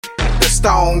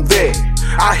stone vet.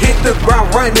 I hit the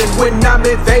ground running when I'm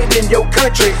invading your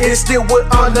country. Instill with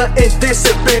honor and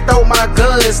discipline. Throw my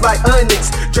guns like onyx,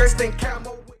 dressed in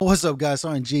camo. What's up, guys?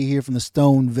 RNG here from the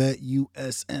Stone Vet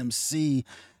USMC.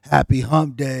 Happy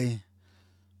Hump Day.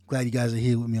 Glad you guys are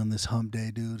here with me on this Hump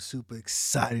Day, dude. Super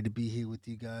excited to be here with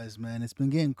you guys, man. It's been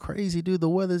getting crazy, dude. The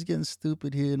weather's getting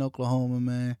stupid here in Oklahoma,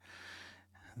 man.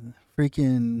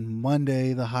 Freaking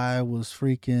Monday, the high was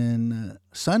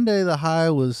Sunday, the high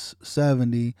was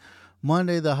 70.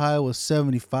 Monday, the high was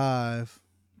 75.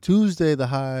 Tuesday, the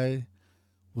high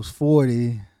was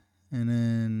 40. And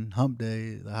then Hump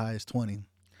Day, the high is 20.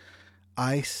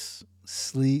 Ice,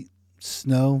 sleet,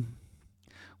 snow.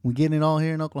 We're getting it all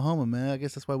here in Oklahoma, man. I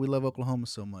guess that's why we love Oklahoma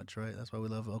so much, right? That's why we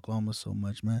love Oklahoma so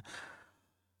much, man.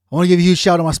 I want to give you a huge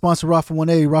shout out to my sponsor, Rafa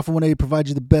 180. Rafa 180 provides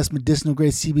you the best medicinal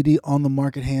grade CBD on the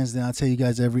market, hands down. I tell you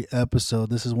guys every episode,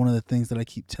 this is one of the things that I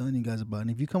keep telling you guys about. And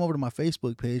if you come over to my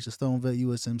Facebook page, the Stone Vet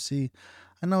USMC,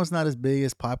 I know it's not as big,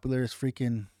 as popular as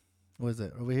freaking, what is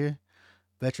that, over here?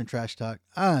 Veteran Trash Talk.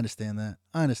 I understand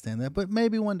that. But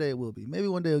maybe one day it will be. Maybe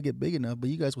one day it'll get big enough. But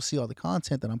you guys will see all the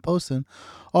content that I'm posting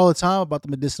all the time about the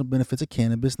medicinal benefits of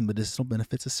cannabis, the medicinal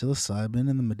benefits of psilocybin,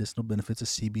 and the medicinal benefits of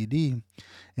CBD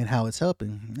and how it's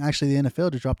helping. Actually, the NFL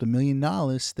just dropped $1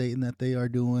 million stating that they are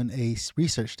doing a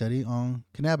research study on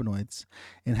cannabinoids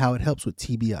and how it helps with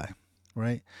TBI,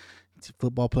 right?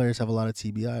 Football players have a lot of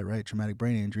TBI, right? Traumatic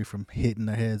brain injury from hitting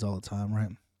their heads all the time, right?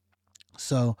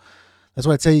 So that's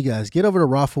what I tell you guys. Get over to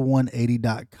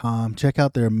rafa180.com. Check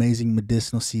out their amazing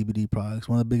medicinal CBD products.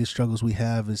 One of the biggest struggles we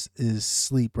have is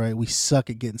sleep, right? We suck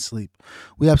at getting sleep.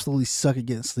 We absolutely suck at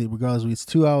getting sleep, regardless if it's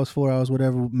 2 hours, 4 hours,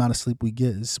 whatever amount of sleep we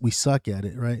get. We suck at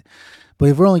it, right? But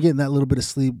if we're only getting that little bit of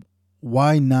sleep,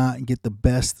 why not get the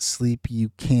best sleep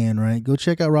you can, right? Go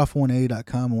check out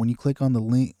rafa180.com, and when you click on the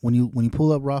link, when you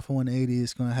pull up Rafa 180,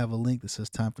 it's going to have a link that says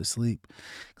time for sleep.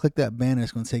 Click that banner.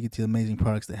 It's going to take you to the amazing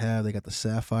products they have. They got the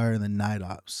Sapphire and the Night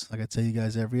Ops. Like I tell you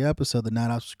guys every episode, the Night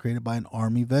Ops was created by an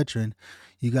Army veteran.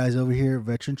 You guys over here,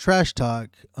 Veteran Trash Talk,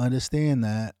 understand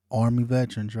that. Army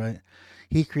veterans, right?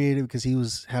 He created because he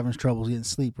was having trouble getting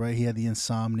sleep, right? He had the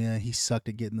insomnia. He sucked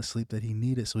at getting the sleep that he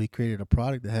needed, so he created a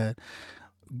product that had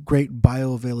great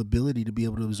bioavailability to be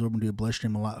able to absorb into your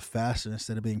bloodstream a lot faster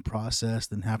instead of being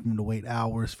processed and having to wait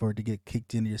hours for it to get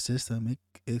kicked into your system.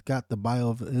 It got the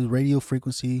radio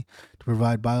frequency to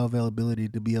provide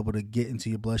bioavailability to be able to get into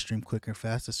your bloodstream quicker and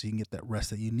faster so you can get that rest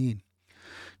that you need.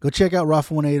 Go check out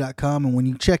rafa180.com, and when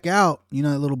you check out, you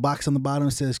know that little box on the bottom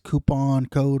that says coupon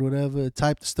code, whatever,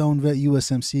 type the Stone Vet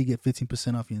USMC, get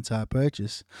 15% off your entire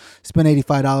purchase. Spend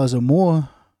 $85 or more,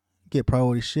 get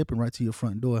priority shipping right to your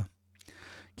front door.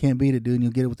 Can't beat it, dude. And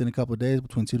you'll get it within a couple of days,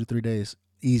 between 2 to 3 days,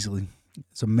 easily.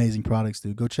 It's amazing products,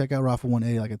 dude. Go check out Rafa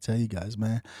 180, like I tell you guys,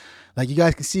 man. Like, you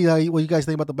guys can see what you guys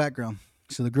think about the background.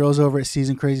 So the girls over at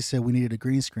Season Crazy said we needed a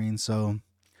green screen, so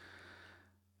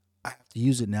I have to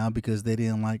use it now because they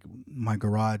didn't like my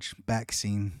garage back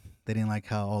scene. They didn't like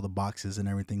how all the boxes and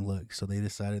everything looked, so they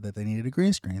decided that they needed a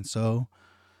green screen. So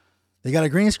they got a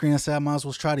green screen. I said I might as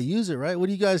well try to use it, right? What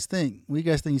do you guys think? What do you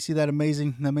guys think? You see that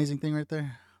amazing thing right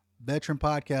there? Veteran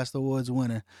Podcast Awards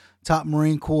winner, top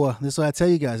Marine Corps. This is what I tell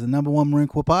you guys, the #1 Marine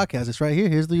Corps podcast. It's right here.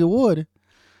 Here's the award.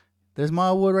 There's my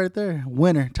award right there.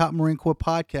 Winner, top Marine Corps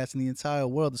podcast in the entire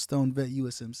world, the Stone Vet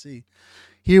USMC.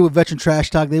 Here with Veteran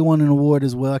Trash Talk, they won an award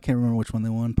as well. I can't remember which one they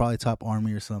won. Probably top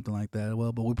Army or something like that.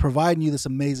 Well, but we're providing you this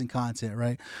amazing content,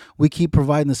 right? We keep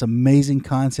providing this amazing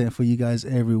content for you guys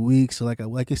every week. So like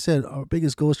I said, our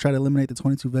biggest goal is try to eliminate the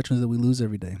 22 veterans that we lose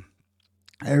every day.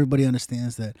 Everybody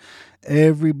understands that.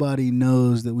 Everybody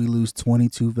knows that we lose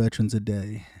 22 veterans a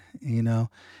day, you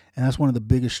know, and that's one of the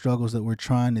biggest struggles that we're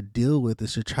trying to deal with,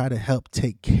 is to try to help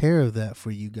take care of that for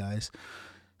you guys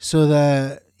so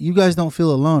that you guys don't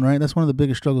feel alone, right? That's one of the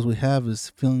biggest struggles we have,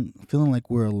 is feeling like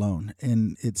we're alone,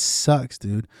 and it sucks,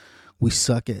 dude. We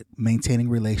suck at maintaining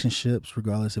relationships,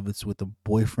 regardless if it's with a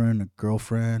boyfriend, a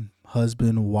girlfriend,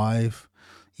 husband, wife,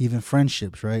 even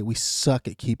friendships, right? We suck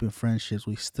at keeping friendships.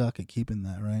 We suck at keeping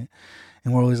that, right?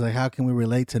 And we're always like, how can we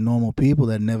relate to normal people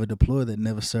that never deployed, that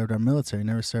never served our military,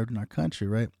 never served in our country,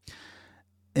 right?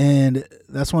 And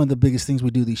that's one of the biggest things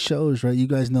we do these shows, right? You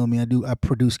guys know me. I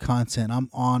produce content. I'm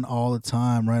on all the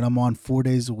time, right? I'm on 4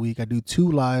 days a week. I do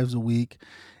 2 lives a week,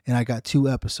 and I got 2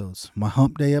 episodes. My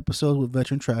Hump Day episodes with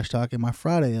Veteran Trash Talk, and my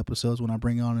Friday episodes when I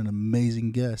bring on an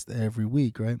amazing guest every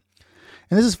week, right?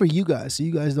 And this is for you guys, so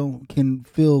you guys can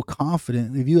feel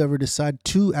confident if you ever decide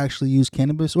to actually use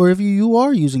cannabis, or if you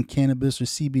are using cannabis or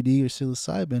CBD or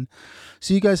psilocybin,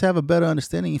 so you guys have a better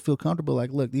understanding and feel comfortable.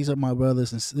 Like, look, these are my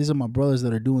brothers, and these are my brothers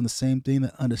that are doing the same thing,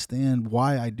 that understand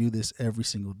why I do this every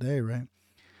single day, right?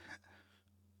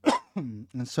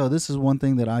 And so this is one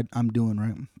thing that I'm doing,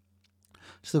 right?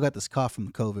 Still got this cough from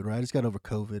the COVID, right? I just got over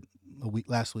COVID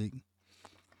last week.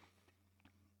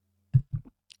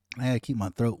 I gotta keep my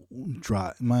throat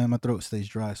dry. My throat stays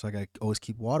dry, so I gotta always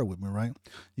keep water with me, right?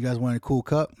 You guys want a cool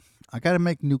cup? I gotta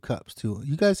make new cups too.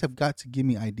 You guys have got to give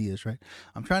me ideas, right?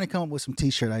 I'm trying to come up with some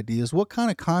t-shirt ideas. What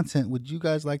kind of content would you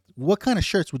guys like? What kind of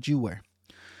shirts would you wear?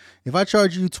 If I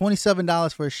charge you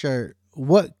 $27 for a shirt,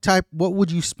 what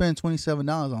would you spend $27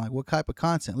 on? Like what type of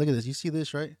content? Look at this. You see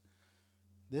this, right?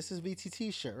 This is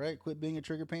VTT shirt, right? Quit being a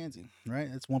trigger pansy, right?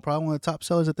 That's probably one of the top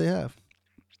sellers that they have.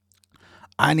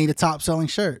 I need a top selling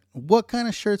shirt. What kind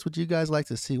of shirts would you guys like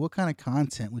to see? What kind of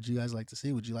content would you guys like to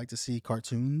see? Would you like to see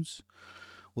cartoons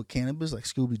with cannabis like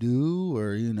Scooby Doo,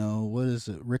 or what is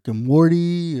it, Rick and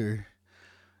Morty, or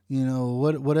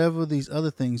whatever these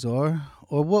other things are,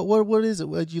 or what is it?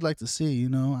 What you like to see?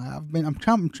 I'm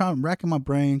trying racking my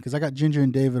brain because I got Ginger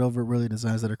and David over at Really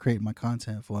Designs that are creating my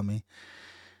content for me.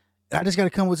 I just got to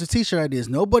come with some t-shirt ideas.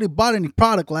 Nobody bought any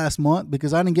product last month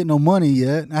because I didn't get no money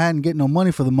yet. I hadn't get no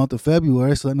money for the month of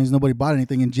February, so that means nobody bought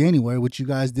anything in January, which you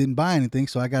guys didn't buy anything.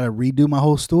 So I got to redo my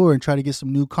whole store and try to get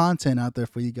some new content out there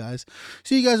for you guys.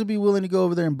 So you guys will be willing to go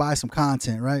over there and buy some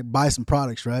content, right? Buy some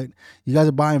products, right? You guys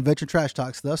are buying Veteran Trash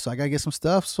Talk stuff, so I got to get some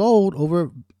stuff sold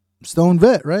over Stone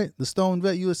Vet, right? The Stone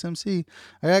Vet USMC.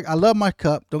 I love my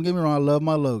cup. Don't get me wrong. I love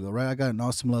my logo, right? I got an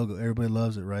awesome logo. Everybody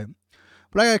loves it, right?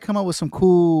 But I got to come up with some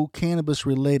cool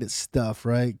cannabis-related stuff,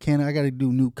 right? I got to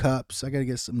do new cups. I got to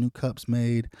get some new cups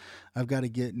made. I've got to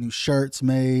get new shirts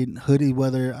made, hoodie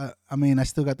weather. I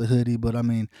still got the hoodie, but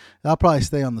I'll probably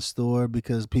stay on the store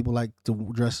because people like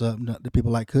to dress up. The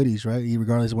people like hoodies, right?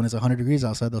 Regardless of when it's 100 degrees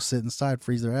outside, they'll sit inside,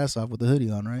 freeze their ass off with the hoodie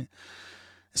on, right?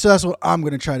 So that's what I'm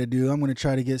going to try to do. I'm going to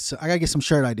try to I got to get some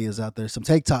shirt ideas out there, some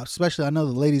tank tops, especially I know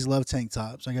the ladies love tank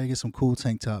tops. I got to get some cool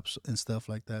tank tops and stuff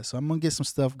like that. So I'm going to get some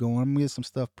stuff going. I'm going to get some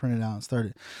stuff printed out and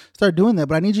start doing that.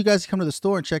 But I need you guys to come to the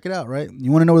store and check it out, right? You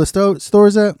want to know where the store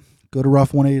is at? Go to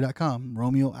rough180.com,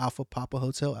 Romeo Alpha Papa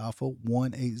Hotel Alpha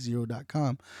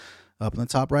 180.com. Up in the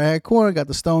top right-hand corner, got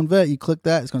the Stone Vet. You click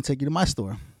that, it's going to take you to my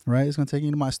store, right? It's going to take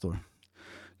you to my store.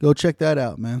 Go check that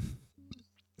out, man.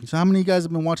 So how many of you guys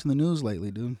have been watching the news lately,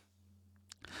 dude?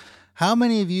 How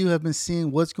many of you have been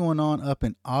seeing what's going on up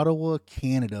in Ottawa,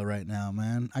 Canada right now,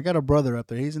 man? I got a brother up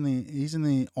there. He's in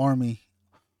the army,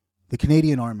 the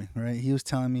Canadian Army, right? He was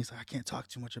telling me, he's like, I can't talk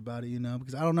too much about it,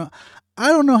 because I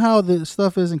don't know how the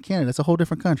stuff is in Canada. It's a whole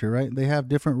different country, right? They have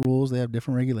different rules, they have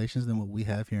different regulations than what we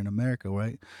have here in America,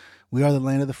 right? We are the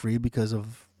land of the free because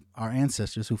of our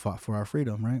ancestors who fought for our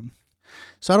freedom, right?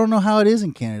 So I don't know how it is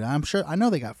in Canada. I know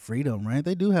they got freedom, right?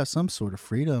 They do have some sort of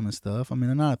freedom and stuff.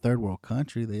 They're not a third world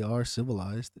country. They are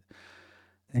civilized.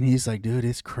 And he's like, dude,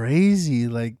 it's crazy.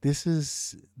 Like,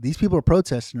 these people are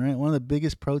protesting, right? One of the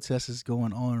biggest protests is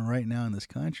going on right now in this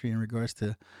country in regards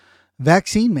to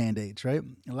vaccine mandates, right?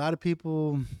 A lot of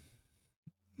people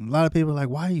are like,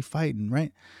 why are you fighting,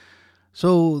 right?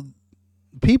 So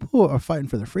people are fighting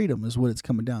for their freedom is what it's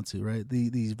coming down to, right?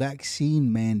 These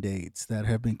vaccine mandates that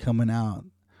have been coming out,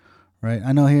 right?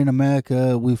 I know here in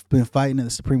America, we've been fighting it. The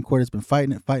Supreme Court has been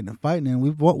fighting it, and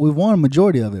we've won a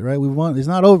majority of it, right? We've won. It's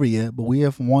not over yet, but we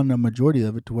have won a majority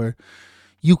of it to where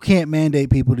you can't mandate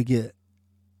people to get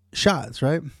shots,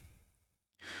 right?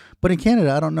 But in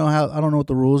Canada, I don't know what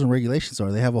the rules and regulations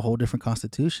are. They have a whole different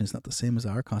constitution. It's not the same as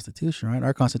our constitution, right?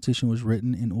 Our constitution was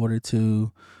written in order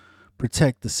to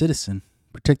protect the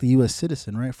U.S.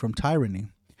 citizen, right, from tyranny,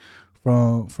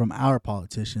 from our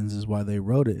politicians is why they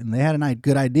wrote it. And they had a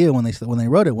good idea when they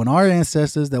wrote it. When our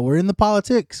ancestors that were in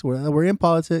politics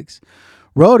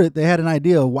wrote it, they had an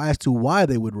idea as to why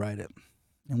they would write it.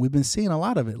 And we've been seeing a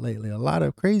lot of it lately, a lot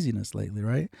of craziness lately,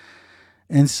 right?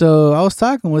 And so I was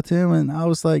talking with him, and I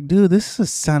was like, dude, this is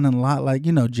sounding a lot like,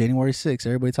 January 6th.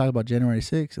 Everybody talk about January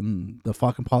 6th, and the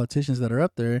fucking politicians that are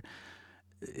up there,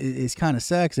 it's kind of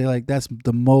sad because they're like, that was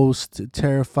the most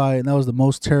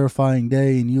terrifying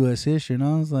day in U.S. history. And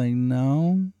I was like,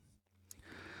 no.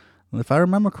 If I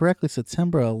remember correctly,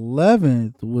 September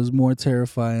 11th was more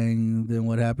terrifying than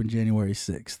what happened January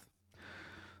 6th.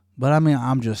 But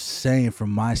I'm just saying from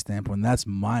my standpoint, that's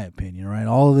my opinion, right?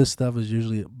 All of this stuff is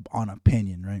usually on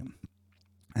opinion, right?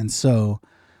 And so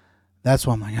that's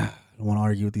why I'm like, I don't want to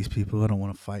argue with these people. I don't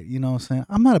want to fight. You know what I'm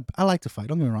saying? I like to fight.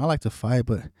 Don't get me wrong. I like to fight,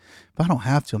 but if I don't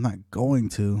have to, I'm not going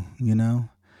to,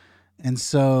 And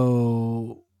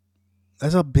so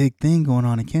that's a big thing going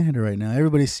on in Canada right now.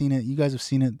 Everybody's seen it. You guys have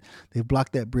seen it. They've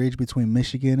blocked that bridge between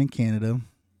Michigan and Canada.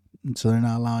 And so they're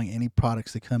not allowing any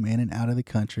products to come in and out of the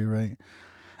country, right?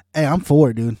 Hey, I'm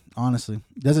for it, dude. Honestly,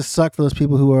 does it suck for those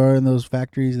people who are in those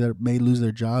factories that may lose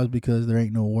their jobs because there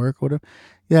ain't no work or whatever?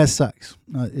 Yeah, it sucks.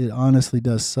 It honestly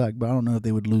does suck. But I don't know if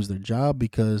they would lose their job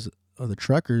because of the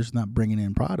truckers not bringing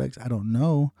in products. I don't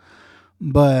know,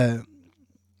 but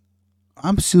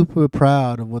I'm super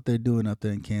proud of what they're doing up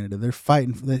there in Canada. They're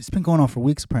fighting. It's been going on for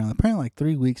weeks. Apparently, like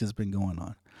 3 weeks it's been going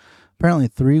on. Apparently,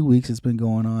 3 weeks it's been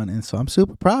going on, and so I'm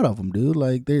super proud of them, dude.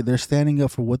 Like they're standing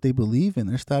up for what they believe in.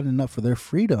 They're standing up for their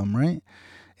freedom, right?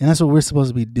 And that's what we're supposed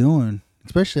to be doing,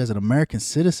 especially as an American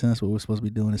citizen. That's what we're supposed to be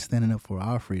doing, is standing up for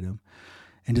our freedom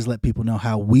and just let people know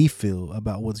how we feel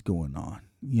about what's going on,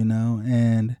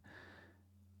 And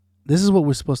this is what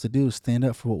we're supposed to do, is stand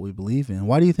up for what we believe in.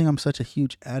 Why do you think I'm such a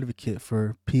huge advocate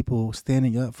for people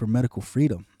standing up for medical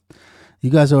freedom? You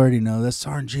guys already know that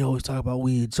Sergeant G always talking about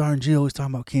weed. Sergeant G always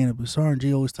talking about cannabis. Sergeant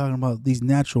G always talking about these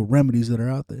natural remedies that are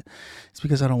out there. It's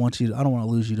because I don't want to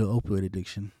lose you to opioid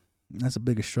addiction. And that's a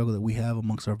bigger struggle that we have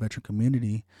amongst our veteran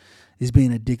community, is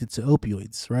being addicted to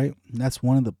opioids, right? And that's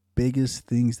one of the biggest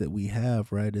things that we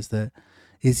have, right? Is that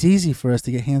it's easy for us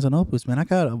to get hands on opioids, man.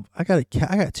 I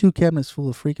got 2 cabinets full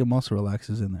of freaking muscle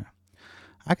relaxers in there.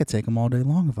 I could take them all day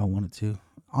long if I wanted to.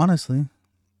 Honestly,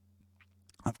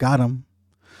 I've got them.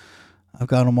 I've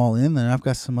got them all in there. I've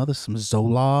got some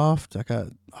Zoloft. I got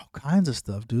all kinds of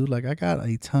stuff, dude. Like, I got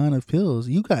a ton of pills.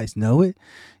 You guys know it.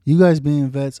 You guys being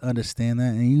vets understand that.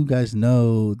 And you guys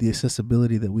know the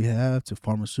accessibility that we have to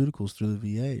pharmaceuticals through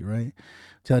the VA, right?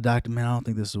 Tell a doctor, man, I don't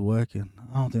think this is working.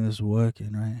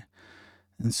 Right?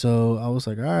 And so I was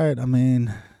like, all right, I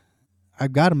mean, I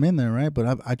got them in there, right?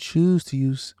 But I choose to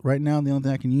use, right now, the only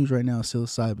thing I can use right now is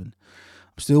psilocybin.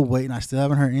 I'm still waiting. I still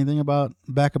haven't heard anything about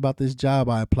this job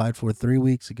I applied for 3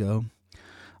 weeks ago.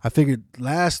 I figured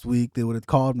last week they would have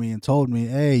called me and told me,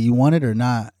 hey, you want it or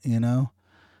not, I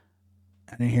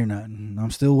didn't hear nothing.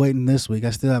 I'm still waiting this week.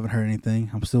 I still haven't heard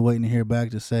anything. I'm still waiting to hear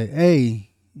back to say, hey,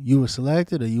 you were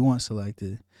selected or you weren't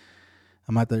selected.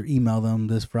 I'm about to email them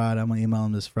this Friday. I'm going to email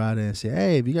them this Friday and say,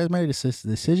 hey, have you guys made a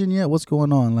decision yet? What's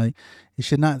going on? Like, it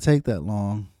should not take that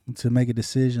long to make a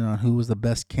decision on who was the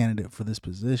best candidate for this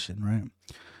position, right?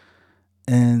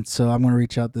 And so I'm going to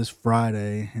reach out this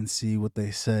Friday and see what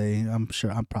they say. I'm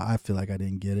sure I feel like I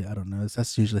didn't get it. I don't know.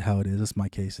 That's usually how it is. That's my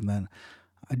case. And then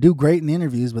I do great in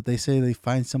interviews, but they say they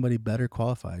find somebody better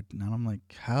qualified. And I'm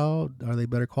like, how are they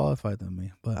better qualified than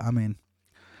me? But I mean,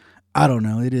 I don't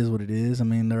know. It is what it is. I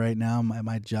mean, right now,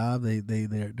 my job,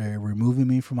 they're removing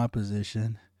me from my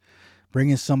position,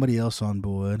 bringing somebody else on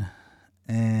board,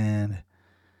 and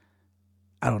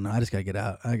I don't know. I just gotta get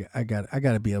out. I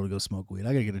gotta be able to go smoke weed.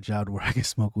 I gotta get a job where I can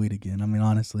smoke weed again. I mean,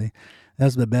 honestly,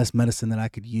 that's the best medicine that I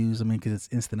could use. I mean, because it's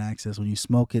instant access. When you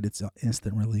smoke it, it's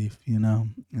instant relief.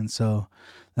 And so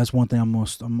that's one thing.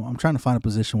 I'm trying to find a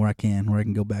position where I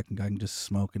can go back and I can just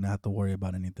smoke and not have to worry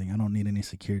about anything. I don't need any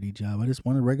security job. I just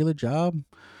want a regular job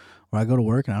where I go to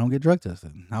work and I don't get drug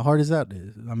tested. How hard is that?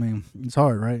 I mean, it's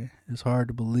hard, right? It's hard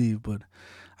to believe, but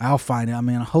I'll find it. I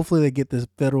mean, hopefully they get this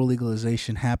federal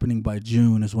legalization happening by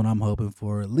June is what I'm hoping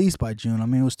for, at least by June. I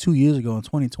mean, it was 2 years ago in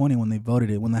 2020 when they voted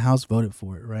it, when the House voted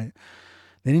for it, right?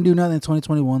 They didn't do nothing in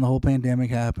 2021. The whole pandemic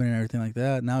happened and everything like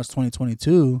that. Now it's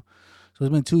 2022. So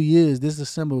it's been 2 years. This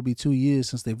December will be 2 years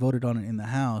since they voted on it in the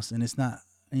House. And it's not,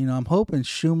 I'm hoping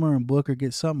Schumer and Booker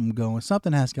get something going.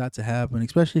 Something has got to happen,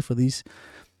 especially for these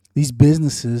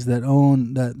businesses that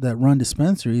run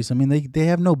dispensaries. I mean, they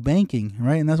have no banking,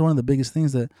 right? And that's one of the biggest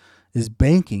things that is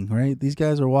banking, right? These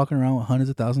guys are walking around with hundreds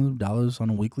of thousands of dollars on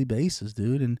a weekly basis,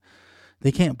 dude, and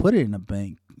they can't put it in a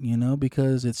bank,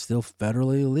 because it's still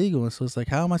federally illegal. And so it's like,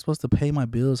 how am I supposed to pay my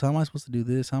bills? How am I supposed to do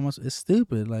this? It's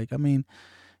stupid. Like, I mean,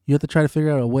 you have to try to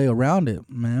figure out a way around it,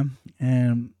 man.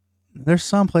 And there's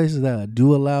some places that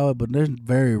do allow it, but they're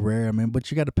very rare. I mean, but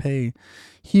you got to pay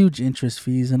huge interest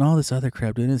fees and all this other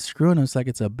crap, dude. It's screwing us like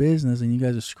it's a business, and you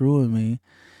guys are screwing me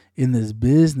in this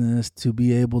business to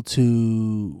be able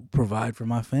to provide for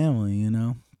my family.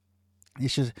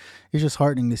 It's just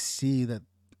heartening to see that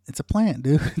it's a plant,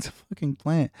 dude. It's a fucking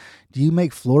plant. Do you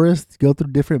make florists go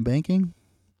through different banking?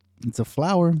 It's a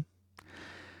flower.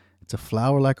 It's a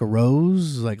flower like a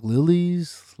rose, like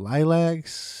lilies,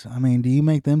 lilacs. I mean, do you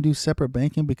make them do separate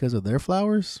banking because of their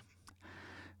flowers?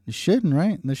 You shouldn't,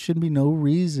 right? There shouldn't be no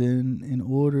reason in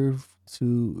order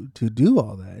to do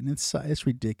all that. And it's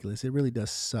ridiculous. It really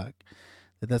does suck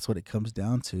that that's what it comes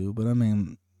down to. But I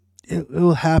mean, it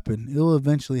will happen. It will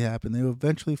eventually happen. They will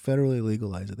eventually federally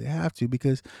legalize it. They have to,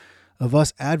 because of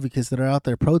us advocates that are out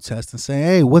there protesting, saying,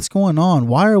 "Hey, what's going on?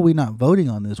 Why are we not voting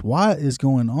on this? What is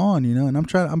going on?" And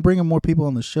I'm bringing more people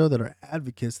on the show that are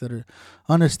advocates that are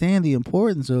understand the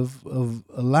importance of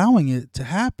allowing it to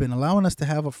happen, allowing us to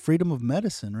have a freedom of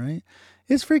medicine. Right?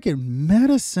 It's freaking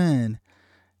medicine,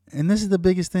 and this is the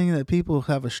biggest thing that people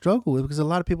have a struggle with because a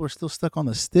lot of people are still stuck on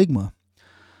the stigma.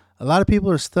 A lot of people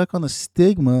are stuck on the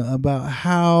stigma about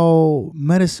how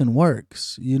medicine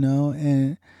works,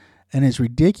 and it's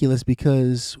ridiculous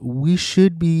because we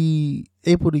should be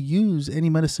able to use any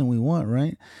medicine we want,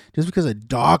 right? Just because a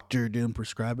doctor didn't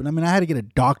prescribe it. I mean, I had to get a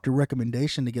doctor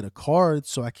recommendation to get a card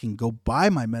so I can go buy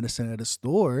my medicine at a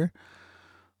store.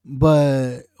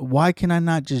 But why can I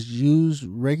not just use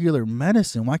regular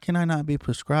medicine? Why can I not be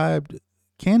prescribed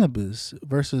cannabis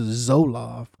versus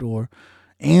Zoloft or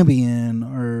Ambien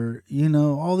or,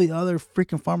 all the other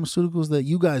freaking pharmaceuticals that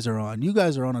you guys are on? You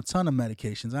guys are on a ton of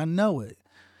medications. I know it.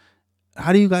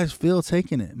 How do you guys feel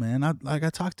taking it, man? I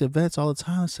talk to vets all the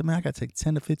time. I say, man, I got to take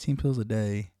 10 to 15 pills a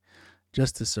day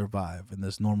just to survive in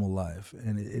this normal life.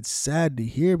 And it's sad to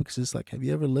hear because it's like, have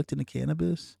you ever looked into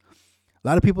cannabis? A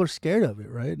lot of people are scared of it,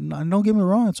 right? And don't get me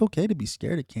wrong. It's okay to be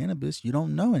scared of cannabis. You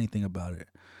don't know anything about it.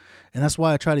 And that's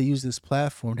why I try to use this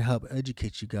platform to help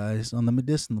educate you guys on the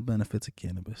medicinal benefits of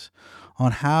cannabis,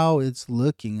 on how it's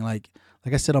looking. Like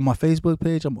I said, on my Facebook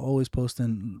page, I'm always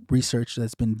posting research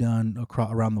that's been done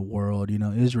around the world.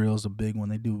 Israel's a big one.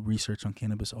 They do research on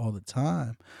cannabis all the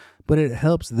time. But it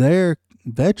helps their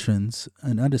veterans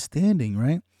in understanding,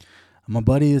 right? My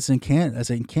buddy is in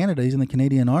Canada. He's in the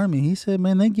Canadian Army. He said,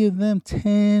 man, they give them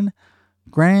 10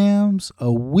 grams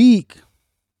a week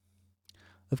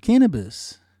of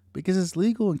cannabis. Because it's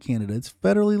legal in Canada. It's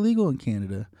federally legal in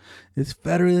Canada. It's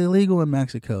federally legal in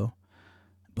Mexico.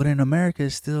 But in America,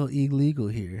 it's still illegal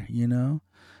here,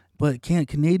 But the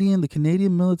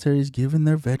Canadian military is giving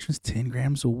their veterans 10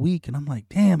 grams a week. And I'm like,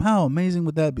 damn, how amazing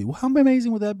would that be? Well, how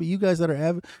amazing would that be? You guys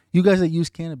that use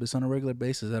cannabis on a regular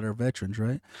basis that are veterans,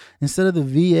 right? Instead of the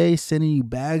VA sending you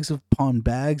bags upon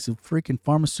bags of freaking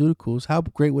pharmaceuticals, how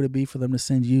great would it be for them to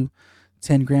send you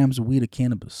 10 grams a week of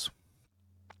cannabis?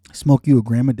 Smoke you a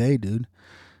gram a day, dude.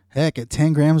 Heck, at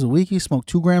 10 grams a week, you smoke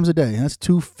 2 grams a day. That's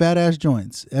 2 fat ass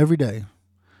joints every day.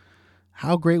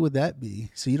 How great would that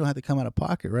be? So you don't have to come out of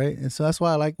pocket, right? And so that's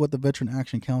why I like what the Veteran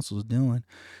Action Council is doing.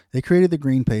 They created the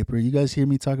green paper. You guys hear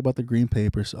me talk about the green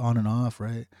papers on and off,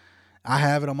 right? I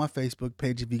have it on my Facebook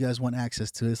page if you guys want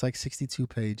access to it. It's like 62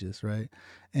 pages, right?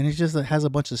 And it just has a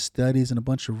bunch of studies and a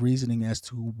bunch of reasoning as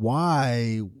to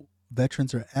why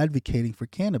veterans are advocating for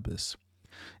cannabis.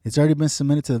 It's already been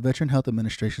submitted to the Veteran Health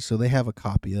Administration, so they have a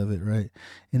copy of it, right?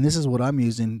 And this is what I'm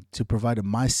using to provide to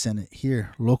my Senate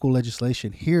here, local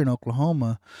legislation here in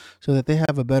Oklahoma, so that they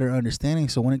have a better understanding.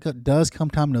 So when it does come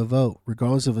time to vote,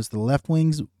 regardless if it's the left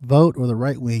wing's vote or the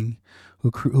right wing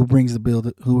who brings the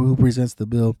bill, who presents the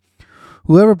bill,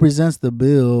 whoever presents the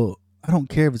bill, I don't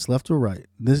care if it's left or right.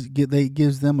 They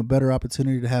gives them a better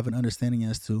opportunity to have an understanding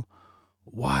as to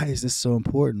why is this so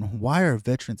important? Why are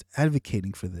veterans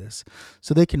advocating for this?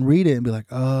 So they can read it and be like,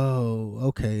 oh,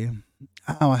 okay,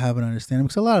 now I have an understanding.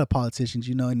 Because a lot of politicians,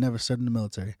 they never served in the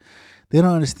military. They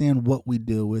don't understand what we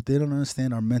deal with. They don't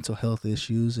understand our mental health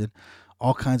issues and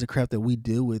all kinds of crap that we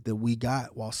deal with that we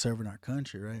got while serving our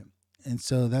country, right? And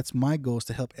so that's my goal, is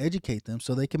to help educate them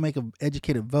so they can make an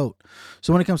educated vote.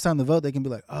 So when it comes time to vote, they can be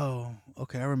like, oh,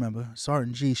 okay, I remember.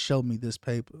 Sergeant G showed me this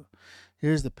paper.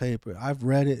 Here's the paper. I've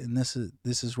read it, and this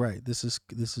is right. This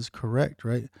is correct,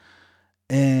 right?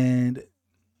 And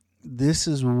this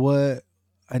is what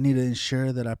I need to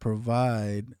ensure that I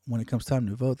provide when it comes time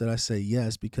to vote, that I say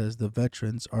yes, because the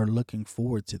veterans are looking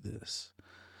forward to this.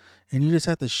 And you just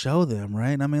have to show them,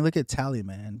 right? I mean, look at Talley,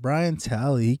 man. Brian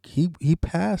Talley, he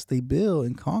passed a bill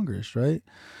in Congress, right?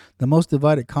 The most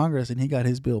divided Congress, and he got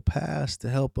his bill passed to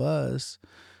help us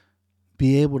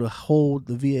be able to hold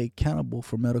the VA accountable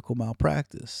for medical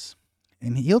malpractice.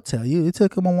 And he'll tell you it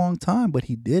took him a long time, but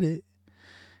he did it.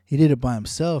 He did it by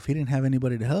himself. He didn't have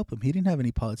anybody to help him. He didn't have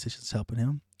any politicians helping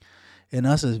him. And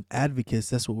us as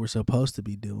advocates, that's what we're supposed to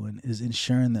be doing, is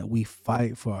ensuring that we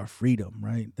fight for our freedom,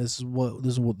 right? This is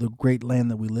what the great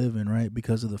land that we live in, right?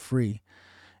 Because of the free.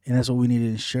 And that's what we need to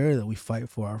ensure, that we fight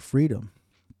for our freedom.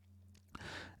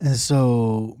 And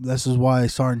so this is why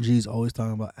Sergeant G is always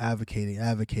talking about advocating. We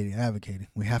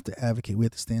have to advocate. We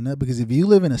have to stand up, because if you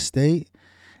live in a state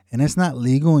and it's not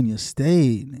legal in your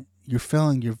state, you're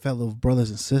failing your fellow brothers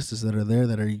and sisters that are there,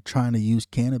 that are trying to use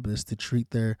cannabis to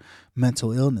treat their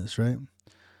mental illness, right?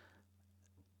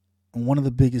 And one of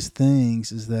the biggest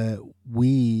things is that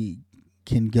we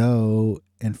can go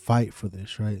and fight for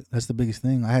this, right? That's the biggest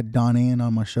thing. I had Don Ann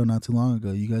on my show not too long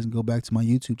ago. You guys can go back to my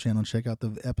YouTube channel and check out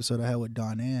the episode I had with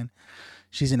Don Ann.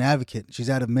 She's an advocate. She's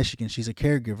out of Michigan. She's a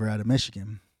caregiver out of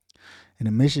Michigan. And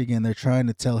in Michigan, they're trying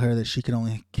to tell her that she can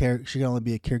only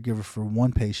be a caregiver for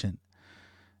one patient.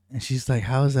 And she's like,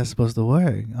 how is that supposed to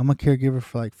work? I'm a caregiver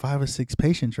for like 5 or 6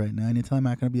 patients right now. And you tell me I'm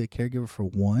not going to be a caregiver for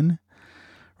one?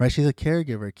 Right? She's a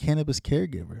caregiver, a cannabis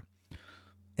caregiver.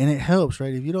 And it helps,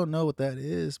 right? If you don't know what that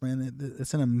is, man,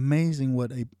 it's an amazing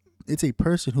it's a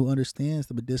person who understands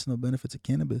the medicinal benefits of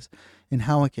cannabis and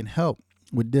how it can help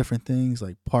with different things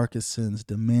like Parkinson's,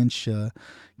 dementia,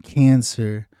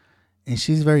 cancer. And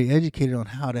she's very educated on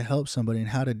how to help somebody and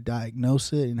how to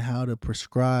diagnose it and how to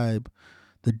prescribe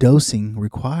the dosing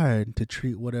required to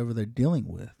treat whatever they're dealing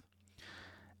with.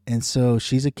 And so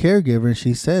she's a caregiver, and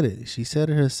she said it. She said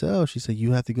it herself. She said,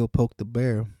 you have to go poke the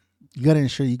bear. You got to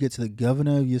ensure you get to the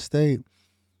governor of your state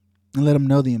and let them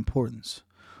know the importance,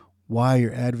 why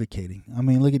you're advocating. I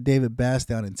mean, look at David Bass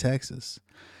down in Texas.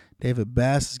 David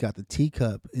Bass has got the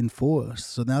teacup in force.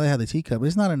 So now they have the teacup.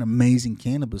 It's not an amazing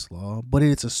cannabis law, but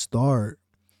it's a start.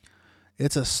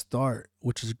 It's a start,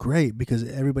 which is great because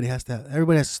everybody has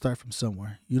to start from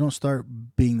somewhere. You don't start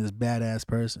being this badass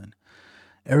person.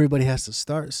 Everybody has to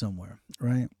start somewhere,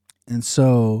 right? And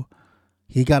so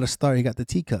he got to start. He got the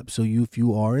teacup. So if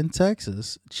you are in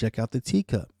Texas, check out the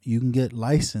teacup. You can get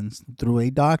licensed through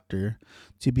a doctor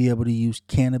to be able to use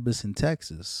cannabis in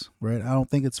Texas, right? I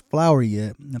don't think it's flower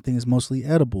yet. I think it's mostly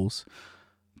edibles,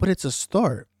 but it's a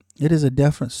start. It is a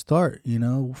definite start,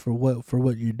 for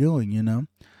what you're doing,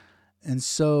 And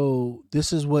so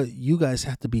this is what you guys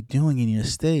have to be doing in your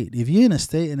state. If you're in a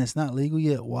state and it's not legal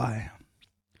yet, why?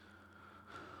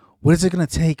 What is it going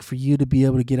to take for you to be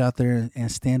able to get out there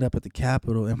and stand up at the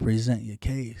Capitol and present your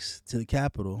case to the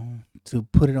Capitol to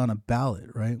put it on a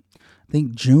ballot, right? I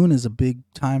think June is a big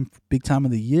time of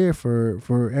the year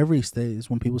for every state is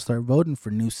when people start voting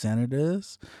for new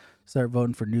senators, start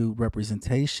voting for new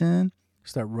representation,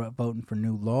 start voting for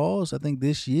new laws. I think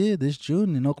this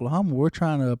June in Oklahoma, we're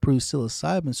trying to approve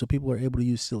psilocybin so people are able to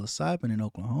use psilocybin in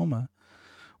Oklahoma,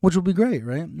 which will be great,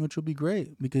 right? Which will be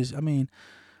great because,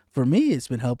 for me, it's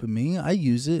been helping me. I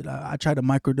use it. I try to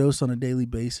microdose on a daily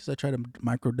basis. I'm trying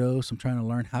to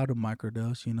learn how to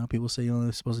microdose. People say you're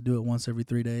only supposed to do it once every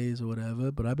 3 days or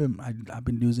whatever. But I've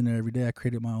been using it every day. I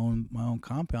created my own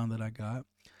compound that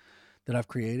I've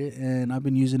created, and I've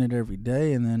been using it every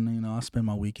day. And then I'll spend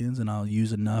my weekends and I'll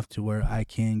use enough to where I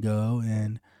can go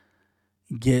and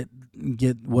get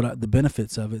the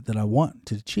benefits of it that I want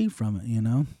to achieve from it.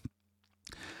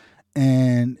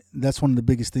 And that's one of the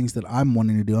biggest things that I'm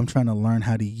wanting to do. I'm trying to learn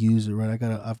how to use it, right?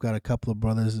 I've got a couple of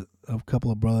brothers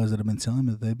that have been telling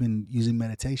me that they've been using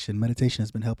meditation. Meditation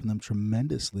has been helping them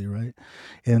tremendously, right?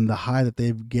 And the high that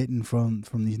they've getting from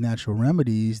these natural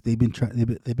remedies, they've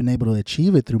been able to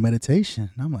achieve it through meditation.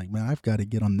 And I'm like, man, I've got to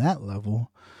get on that level,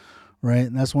 right?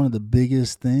 And that's one of the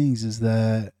biggest things is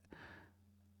that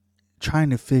trying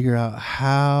to figure out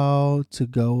how to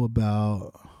go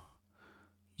about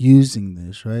using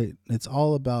this, right? It's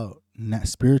all about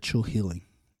spiritual healing.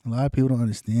 A lot of people don't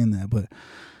understand that, but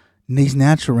these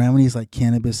natural remedies like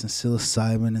cannabis and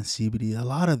psilocybin and CBD, a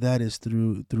lot of that is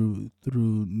through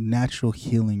natural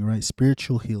healing, right?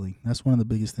 Spiritual healing. That's one of the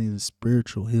biggest things is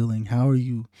spiritual healing. How are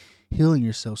you healing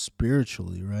yourself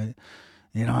spiritually, right?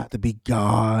 You don't have to be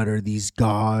God or these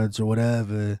gods or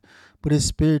whatever, but it's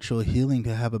spiritual healing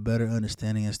to have a better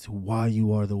understanding as to why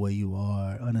you are the way you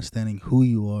are, understanding who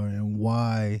you are and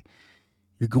why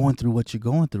you're going through what you're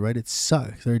going through, right? It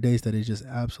sucks. There are days that it just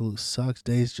absolute sucks.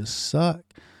 Days just suck.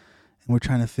 And we're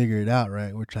trying to figure it out,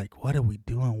 right? We're like, what are we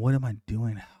doing? What am I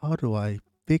doing? How do I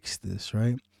fix this,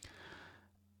 right?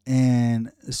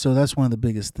 And so that's one of the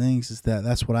biggest things is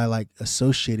that's what I like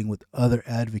associating with other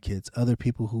advocates, other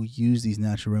people who use these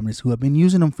natural remedies, who have been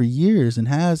using them for years and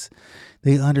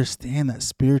they understand that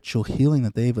spiritual healing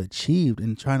that they've achieved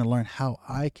and trying to learn how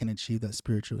I can achieve that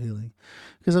spiritual healing.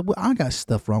 Because I got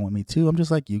stuff wrong with me too. I'm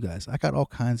just like you guys. I got all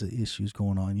kinds of issues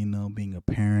going on, being a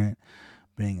parent,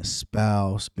 being a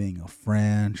spouse, being a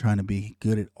friend, trying to be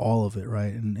good at all of it,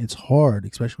 right? And it's hard,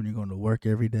 especially when you're going to work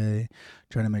every day,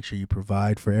 trying to make sure you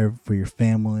provide for your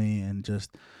family and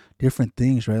just different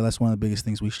things, right? That's one of the biggest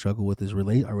things we struggle with is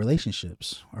our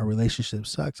relationships. Our relationship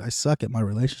sucks. I suck at my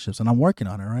relationships, and I'm working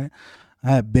on it, right?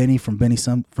 I had Benny from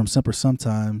Simper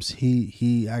Sometimes.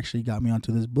 He actually got me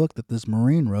onto this book that this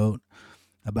Marine wrote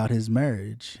about his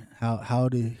marriage, how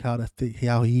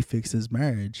he fixed his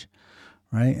marriage.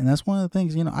 Right. And that's one of the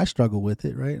things, I struggle with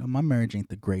it. Right. My marriage ain't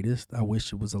the greatest. I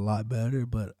wish it was a lot better,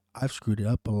 but I've screwed it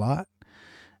up a lot.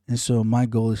 And so my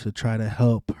goal is to try to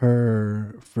help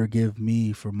her forgive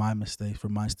me for my mistakes, for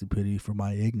my stupidity, for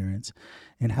my ignorance,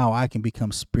 and how I can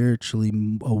become spiritually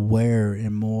aware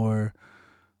and more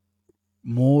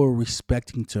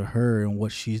respecting to her and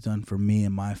what she's done for me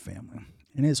and my family.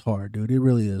 And it's hard, dude. It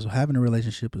really is. Having a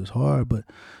relationship is hard, but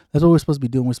that's what we're supposed to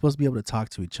be doing. We're supposed to be able to talk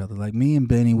to each other. Like me and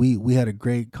Benny, we had a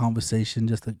great conversation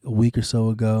just a week or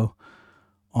so ago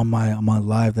on my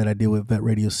live that I did with Vet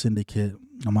Radio Syndicate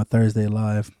on my Thursday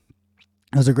live.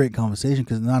 It was a great conversation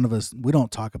because none of us, we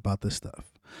don't talk about this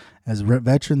stuff. As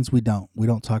veterans, we don't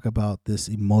talk about this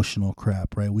emotional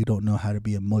crap, right? We don't know how to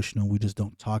be emotional. We just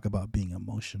don't talk about being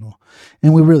emotional.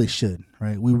 And we really should,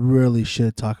 right? We really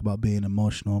should talk about being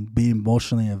emotional, being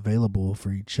emotionally available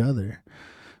for each other.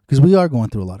 Because we are going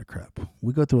through a lot of crap.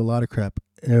 We go through a lot of crap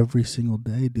every single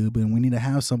day, dude. And we need to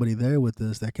have somebody there with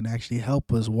us that can actually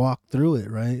help us walk through it,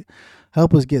 right?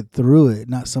 Help us get through it.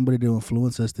 Not somebody to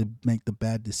influence us to make the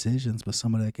bad decisions, but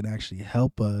somebody that can actually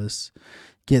help us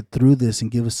get through this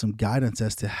and give us some guidance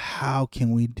as to how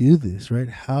can we do this, right?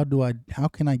 How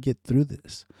can I get through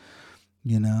this?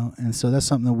 You know? And so that's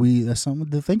something that's something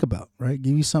to think about, right?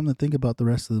 Give you something to think about the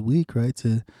rest of the week, right?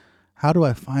 To how do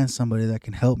I find somebody that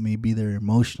can help me be there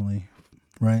emotionally,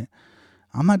 right?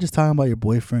 I'm not just talking about your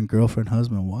boyfriend, girlfriend,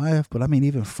 husband, wife, but I mean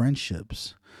even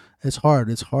friendships. It's hard.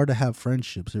 It's hard to have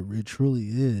friendships. It truly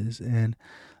is. And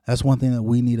that's one thing that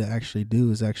we need to actually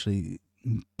do is actually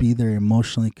be there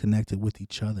emotionally connected with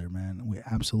each other, man. We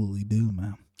absolutely do,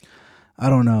 man. I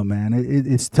don't know, man.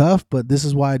 It's tough, but this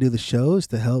is why I do the shows,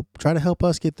 to try to help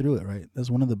us get through it, right? That's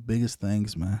one of the biggest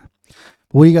things, man.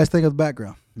 What do you guys think of the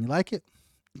background? You like it?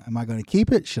 Am I going to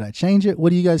keep it? Should I change it? What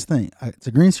do you guys think? It's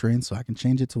a green screen, so I can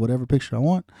change it to whatever picture I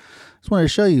want. Just wanted to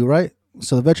show you, right?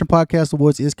 So the Veteran Podcast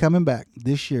Awards is coming back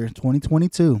this year,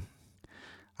 2022.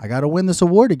 I got to win this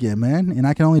award again, man. And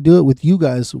I can only do it with you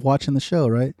guys watching the show,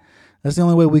 right? That's the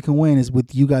only way we can win is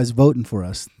with you guys voting for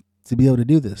us to be able to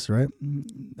do this, right?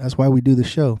 That's why we do the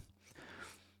show.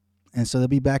 And so they'll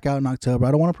be back out in October.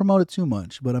 I don't want to promote it too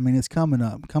much, but I mean, it's coming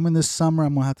up. Coming this summer,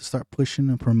 I'm going to have to start pushing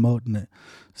and promoting it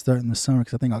starting this summer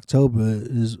because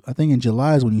I think in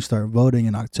July is when you start voting,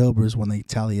 and October is when they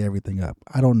tally everything up.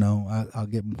 I don't know. I'll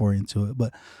get more into it,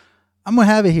 but I'm going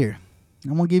to have it here.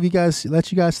 I'm going to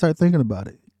let you guys start thinking about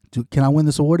it. Can I win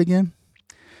this award again?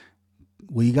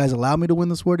 Will you guys allow me to win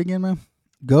this award again, man?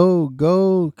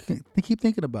 Go. Keep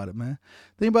thinking about it, man.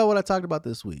 Think about what I talked about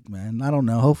this week, man. I don't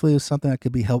know. Hopefully it's something that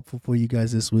could be helpful for you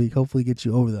guys this week. Hopefully get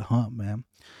you over the hump, man.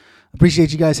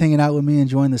 Appreciate you guys hanging out with me,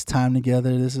 enjoying this time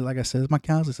together. This is, like I said, it's my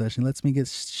counseling session. It lets me get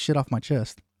shit off my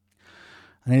chest.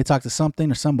 I need to talk to something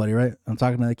or somebody, right? I'm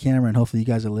talking to the camera, and hopefully you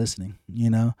guys are listening,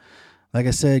 you know? Like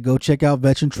I said, go check out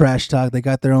Veteran Trash Talk. They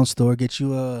got their own store. Get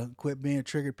you a Quit Being a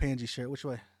Triggered Pansy shirt. Which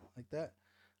way? Like that?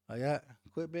 Oh, yeah.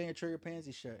 Quit Being a Triggered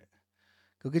Pansy shirt.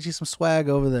 Go get you some swag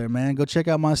over there, man. Go check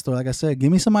out my store. Like I said,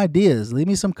 give me some ideas. Leave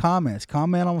me some comments.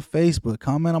 Comment on Facebook.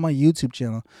 Comment on my YouTube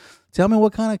channel. Tell me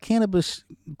what kind of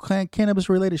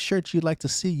cannabis-related shirts you'd like to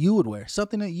see you would wear.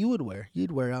 Something that you would wear.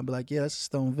 I'll be like, yeah, that's a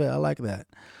Stone Vet. I like that.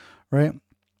 Right?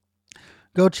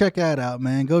 Go check that out,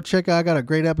 man. Go check out. I got a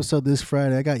great episode this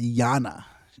Friday. I got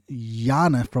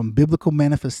Yana from Biblical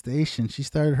Manifestation. She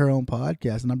started her own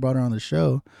podcast, and I brought her on the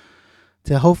show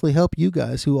to hopefully help you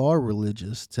guys who are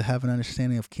religious to have an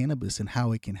understanding of cannabis and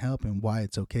how it can help and why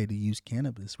it's okay to use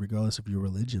cannabis regardless of your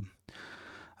religion.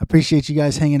 I appreciate you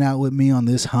guys hanging out with me on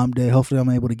this hump day. Hopefully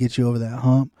I'm able to get you over that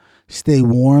hump. Stay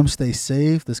warm, stay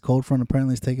safe. This cold front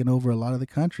apparently is taking over a lot of the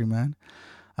country, man.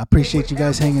 I appreciate you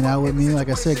guys hanging out with me. Like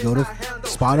I said, go to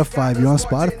Spotify. If you're on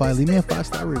Spotify, leave me a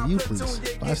 5-star review, please.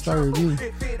 5-star review.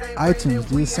 iTunes,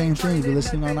 do the same thing. If you're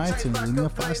listening on iTunes, leave me a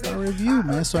 5-star review,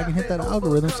 man, so I can hit that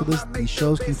algorithm so these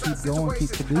shows can keep going, keep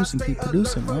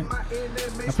producing, right?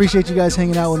 I appreciate you guys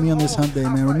hanging out with me on this hump day,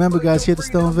 man. Remember, guys, here at the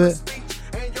Stone Vet,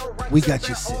 we got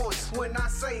your 6.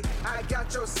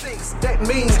 That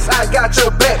means I got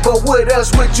your back, but what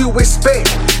else would you expect?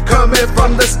 Coming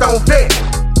from the Stone Vet.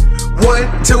 1,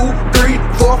 2, 3,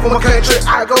 4 for my country,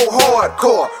 I go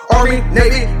hardcore. Army,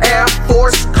 Navy, Air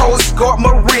Force, Coast Guard,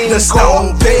 Marine, the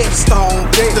Stone Vet,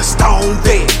 the Stone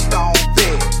Vet,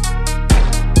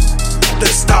 the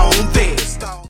Stone Vet.